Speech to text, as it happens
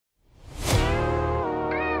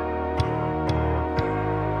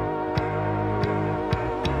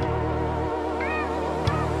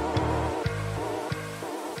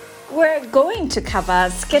we're going to cover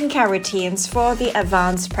skincare routines for the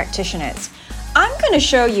advanced practitioners. I'm going to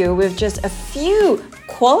show you with just a few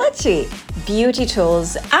quality beauty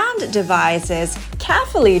tools and devices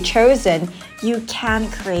carefully chosen, you can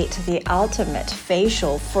create the ultimate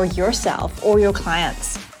facial for yourself or your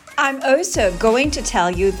clients. I'm also going to tell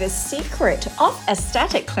you the secret of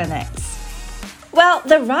aesthetic clinics. Well,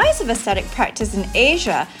 the rise of aesthetic practice in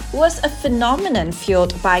Asia was a phenomenon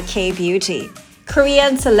fueled by K-beauty.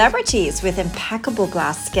 Korean celebrities with impeccable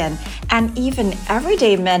glass skin and even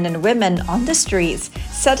everyday men and women on the streets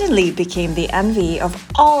suddenly became the envy of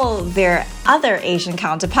all their other Asian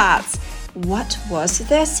counterparts. What was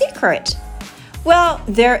their secret? Well,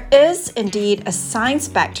 there is indeed a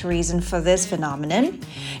science-backed reason for this phenomenon.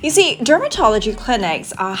 You see, dermatology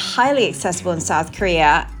clinics are highly accessible in South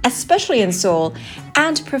Korea, especially in Seoul,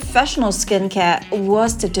 and professional skincare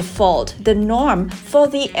was the default, the norm for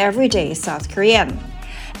the everyday South Korean.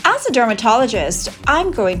 As a dermatologist, I'm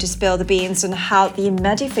going to spill the beans on how the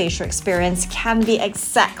Medifacial experience can be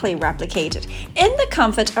exactly replicated in the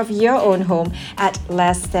comfort of your own home at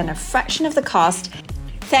less than a fraction of the cost,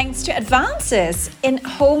 thanks to advances in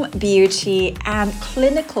home beauty and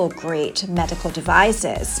clinical-grade medical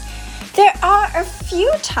devices. There are a few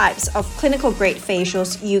types of clinical-grade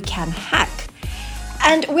facials you can hack.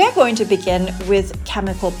 And we're going to begin with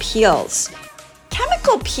chemical peels.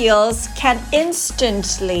 Chemical peels can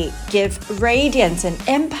instantly give radiance and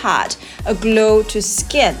impart a glow to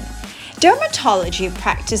skin. Dermatology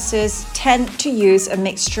practices tend to use a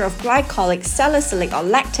mixture of glycolic, salicylic, or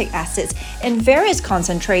lactic acids in various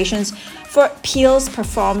concentrations for peels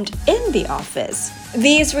performed in the office.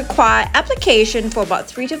 These require application for about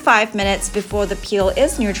 3 to 5 minutes before the peel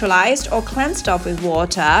is neutralized or cleansed off with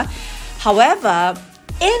water. However,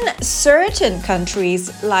 in certain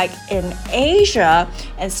countries like in Asia,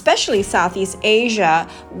 especially Southeast Asia,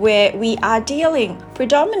 where we are dealing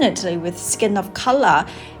predominantly with skin of color,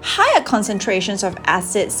 higher concentrations of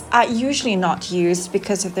acids are usually not used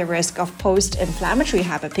because of the risk of post-inflammatory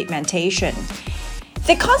hyperpigmentation.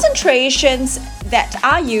 The concentrations that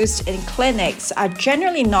are used in clinics are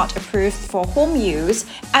generally not approved for home use,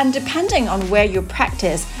 and depending on where you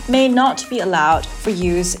practice, may not be allowed for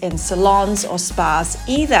use in salons or spas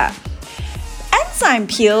either. Enzyme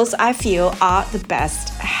peels, I feel, are the best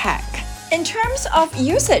hack. In terms of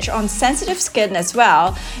usage on sensitive skin as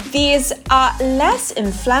well, these are less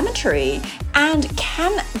inflammatory and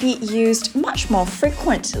can be used much more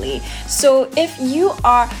frequently. So if you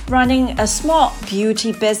are running a small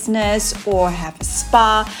beauty business or have a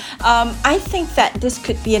spa, I think that this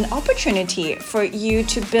could be an opportunity for you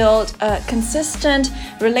to build a consistent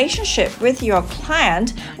relationship with your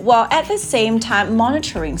client while at the same time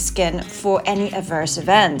monitoring skin for any adverse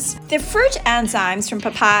events. The fruit enzymes from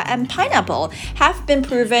papaya and pineapple have been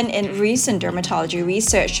proven in recent dermatology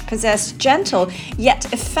research to possess gentle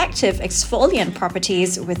yet effective exfoliant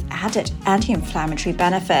properties with added anti-inflammatory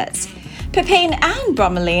benefits. Papain and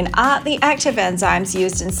bromelain are the active enzymes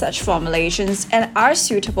used in such formulations and are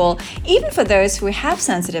suitable even for those who have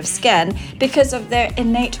sensitive skin because of their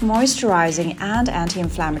innate moisturizing and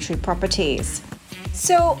anti-inflammatory properties.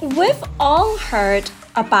 So we've all heard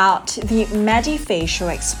about the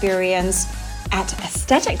Medifacial experience at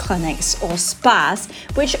aesthetic clinics or spas,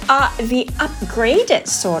 which are the upgraded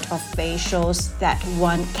sort of facials that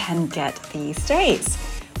one can get these days.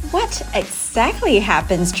 What exactly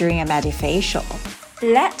happens during a Medifacial?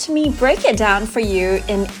 Let me break it down for you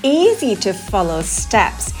in easy-to-follow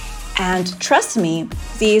steps. And trust me,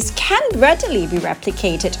 these can readily be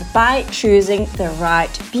replicated by choosing the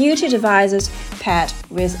right beauty devices paired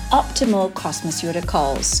with optimal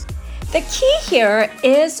cosmeceuticals. The key here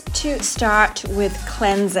is to start with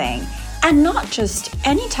cleansing, and not just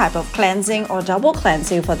any type of cleansing or double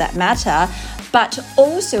cleansing for that matter, but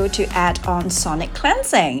also to add on sonic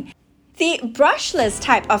cleansing. The brushless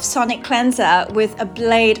type of sonic cleanser with a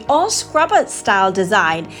blade or scrubber style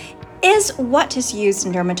design is what is used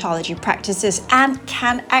in dermatology practices and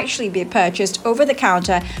can actually be purchased over the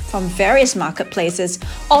counter from various marketplaces,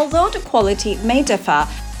 although the quality may differ.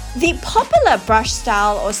 The popular brush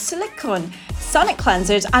style or silicone sonic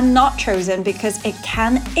cleansers are not chosen because it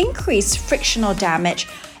can increase frictional damage,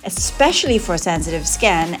 especially for sensitive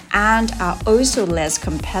skin, and are also less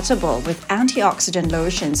compatible with antioxidant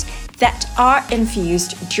lotions that are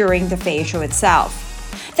infused during the facial itself.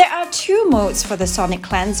 There are 2 modes for the sonic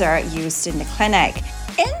cleanser used in the clinic.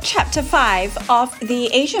 In Chapter 5 of the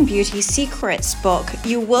Asian Beauty Secrets book,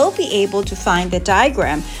 you will be able to find the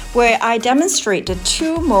diagram where I demonstrate the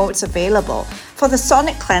 2 modes available for the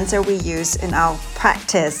sonic cleanser we use in our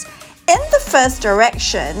practice. In the first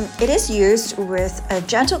direction, it is used with a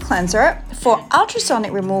gentle cleanser for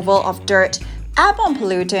ultrasonic removal of dirt, airborne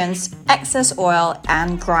pollutants, excess oil,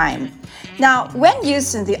 and grime. Now, when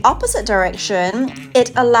used in the opposite direction,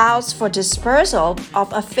 it allows for dispersal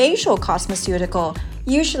of a facial cosmeceutical,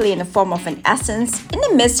 usually in the form of an essence in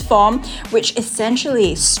a mist form, which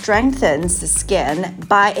essentially strengthens the skin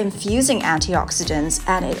by infusing antioxidants,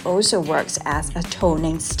 and it also works as a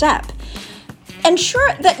toning step.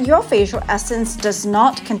 Ensure that your facial essence does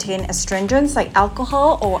not contain astringents like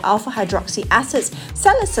alcohol or alpha hydroxy acids,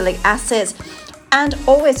 salicylic acids, and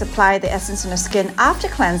always apply the essence on the skin after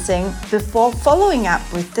cleansing before following up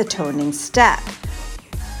with the toning step.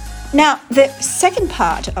 Now, the second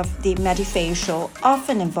part of the Medifacial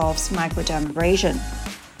often involves microdermabrasion.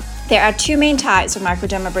 There are two main types of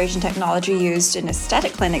microdermabrasion technology used in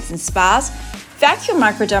aesthetic clinics and spas. Vacuum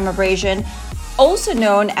microdermabrasion, also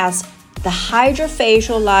known as the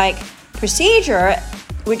hydrofacial-like procedure,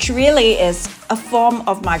 which really is a form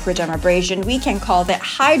of microdermabrasion. We can call that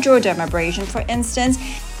hydrodermabrasion, for instance.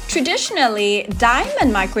 Traditionally,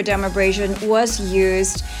 diamond microdermabrasion was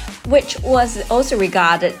used, which was also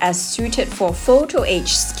regarded as suited for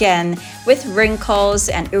photo-age skin with wrinkles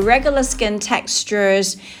and irregular skin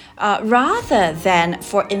textures, rather than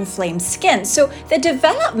for inflamed skin. So the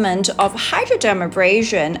development of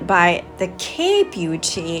hydrodermabrasion by the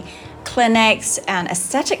K-beauty clinics and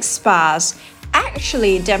aesthetic spas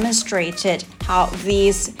actually demonstrated how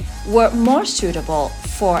these were more suitable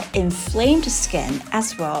for inflamed skin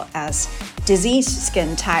as well as diseased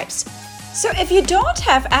skin types. So if you don't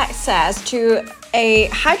have access to a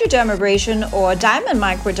hydrodermabrasion or diamond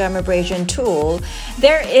microdermabrasion tool,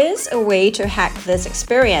 there is a way to hack this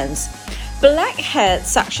experience. Blackhead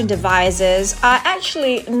suction devices are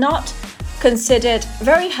actually not considered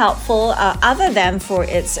very helpful other than for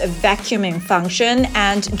its vacuuming function,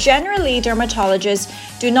 and generally dermatologists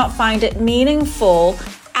do not find it meaningful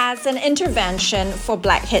as an intervention for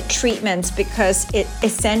blackhead treatments because it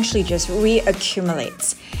essentially just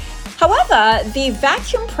reaccumulates. However, the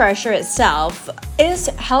vacuum pressure itself is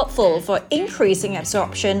helpful for increasing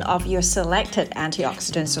absorption of your selected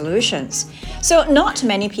antioxidant solutions. So not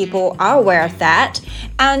many people are aware of that.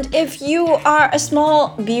 And if you are a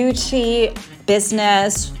small beauty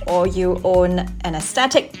business or you own an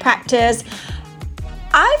aesthetic practice,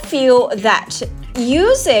 I feel that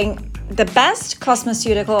using the best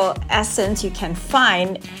cosmeceutical essence you can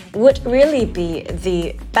find would really be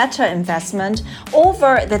the better investment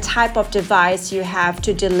over the type of device you have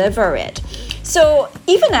to deliver it. So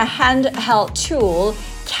even a handheld tool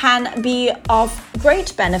can be of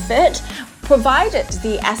great benefit provided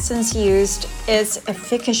the essence used is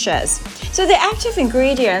efficacious. So the active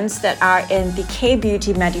ingredients that are in the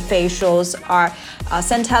K-beauty Medifacials are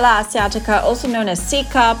Centella asiatica, also known as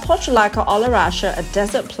Cica, Portulaca oleracea, a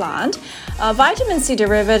desert plant, vitamin C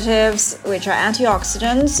derivatives, which are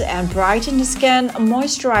antioxidants and brighten the skin,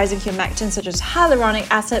 moisturizing humectants such as hyaluronic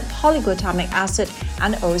acid, polyglutamic acid,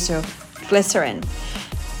 and also glycerin.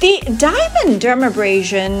 The diamond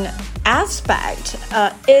dermabrasion aspect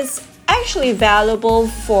is actually valuable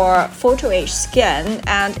for photo-age skin,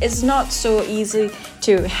 and it's not so easy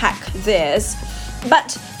to hack this.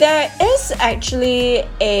 But there is actually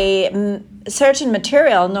a certain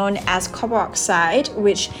material known as copper oxide,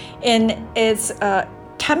 which in its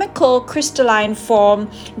chemical crystalline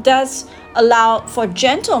form does allow for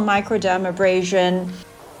gentle microdermabrasion,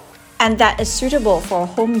 and that is suitable for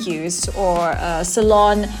home use or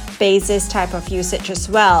salon basis type of usage as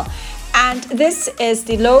well. And this is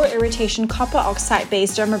the low irritation copper oxide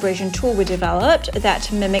based dermabrasion tool we developed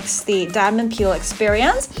that mimics the diamond peel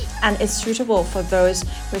experience and is suitable for those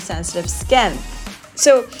with sensitive skin.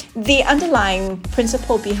 So the underlying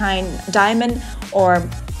principle behind diamond, or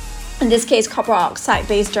in this case copper oxide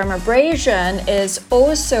based dermabrasion, is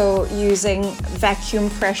also using vacuum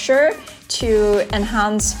pressure to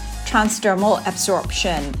enhance transdermal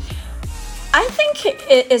absorption. I think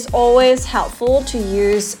it is always helpful to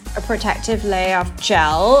use a protective layer of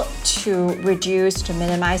gel to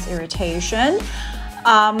minimize irritation.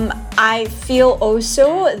 I feel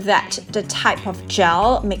also that the type of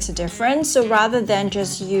gel makes a difference. So rather than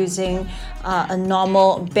just using a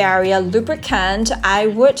normal barrier lubricant, I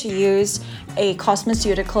would use a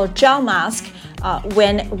cosmeceutical gel mask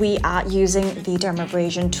when we are using the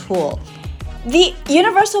dermabrasion tool. The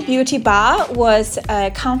Universal Beauty Bar was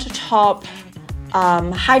a countertop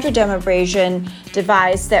hydrodermabrasion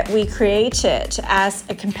device that we created as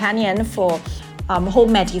a companion for home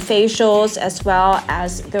medifacials, as well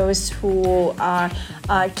as those who are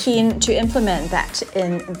keen to implement that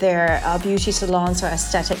in their beauty salons or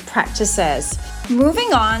aesthetic practices.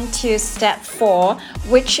 Moving on to step 4,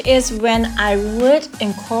 which is when I would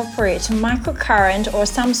incorporate microcurrent or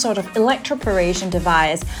some sort of electroporation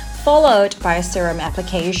device, followed by a serum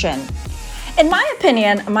application. In my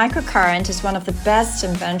opinion, microcurrent is one of the best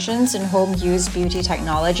inventions in home use beauty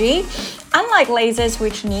technology. Unlike lasers,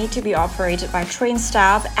 which need to be operated by trained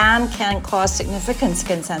staff and can cause significant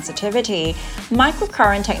skin sensitivity,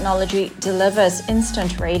 microcurrent technology delivers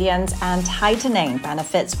instant radiance and tightening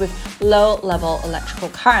benefits with low-level electrical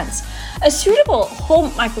currents. A suitable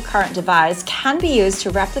home microcurrent device can be used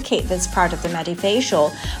to replicate this part of the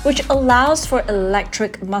medifacial, which allows for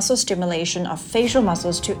electric muscle stimulation of facial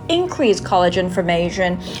muscles to increase collagen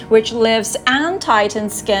formation, which lifts and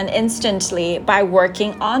tightens skin instantly by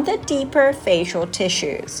working on the deeper facial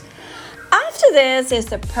tissues. After this is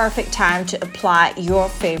the perfect time to apply your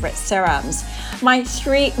favorite serums. My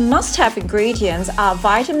 3 must-have ingredients are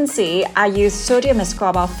vitamin C. I use sodium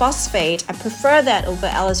ascorbyl phosphate. I prefer that over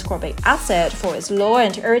L-ascorbic acid for its low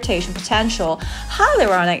anti-irritation potential,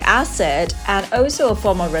 hyaluronic acid, and also a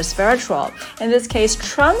form of resveratrol. In this case,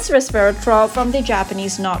 trans resveratrol from the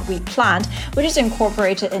Japanese knotweed plant, which is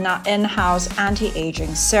incorporated in our in-house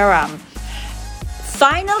anti-aging serum.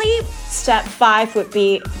 Finally, step 5 would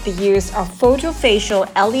be the use of photofacial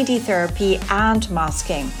LED therapy and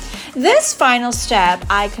masking. This final step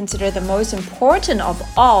I consider the most important of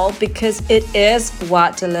all because it is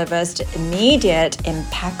what delivers the immediate,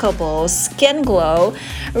 impeccable skin glow.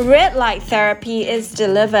 Red light therapy is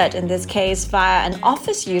delivered in this case via an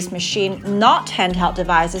office-use machine, not handheld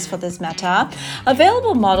devices for this matter.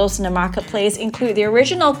 Available models in the marketplace include the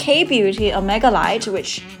original K-Beauty Omega Light,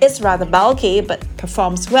 which is rather bulky but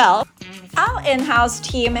performs well. Our in-house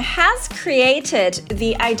team has created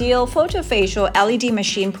the ideal photofacial LED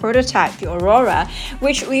machine prototype, the Aurora,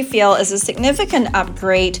 which we feel is a significant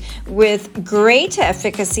upgrade with greater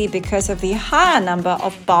efficacy because of the higher number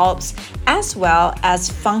of bulbs as well as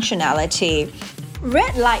functionality.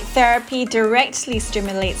 Red light therapy directly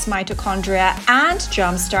stimulates mitochondria and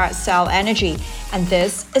jumpstarts cell energy, and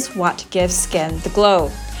this is what gives skin the glow.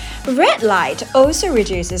 Red light also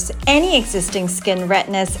reduces any existing skin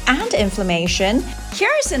redness and inflammation.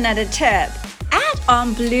 Here's another tip. Add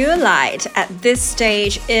on blue light at this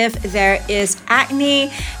stage if there is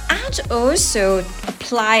acne, and also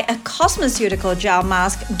apply a cosmeceutical gel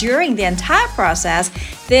mask during the entire process.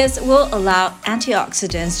 This will allow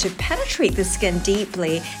antioxidants to penetrate the skin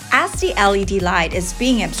deeply as the LED light is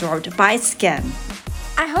being absorbed by skin.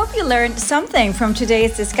 I hope you learned something from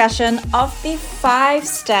today's discussion of the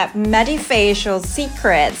 5-step medifacial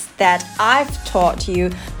secrets that I've taught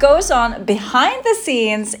you goes on behind the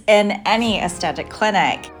scenes in any aesthetic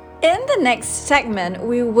clinic. In the next segment,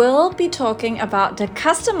 we will be talking about the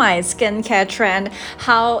customized skincare trend,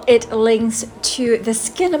 how it links to the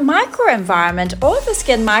skin microenvironment or the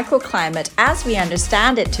skin microclimate as we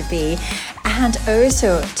understand it to be, and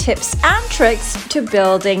also tips and tricks to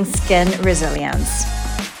building skin resilience.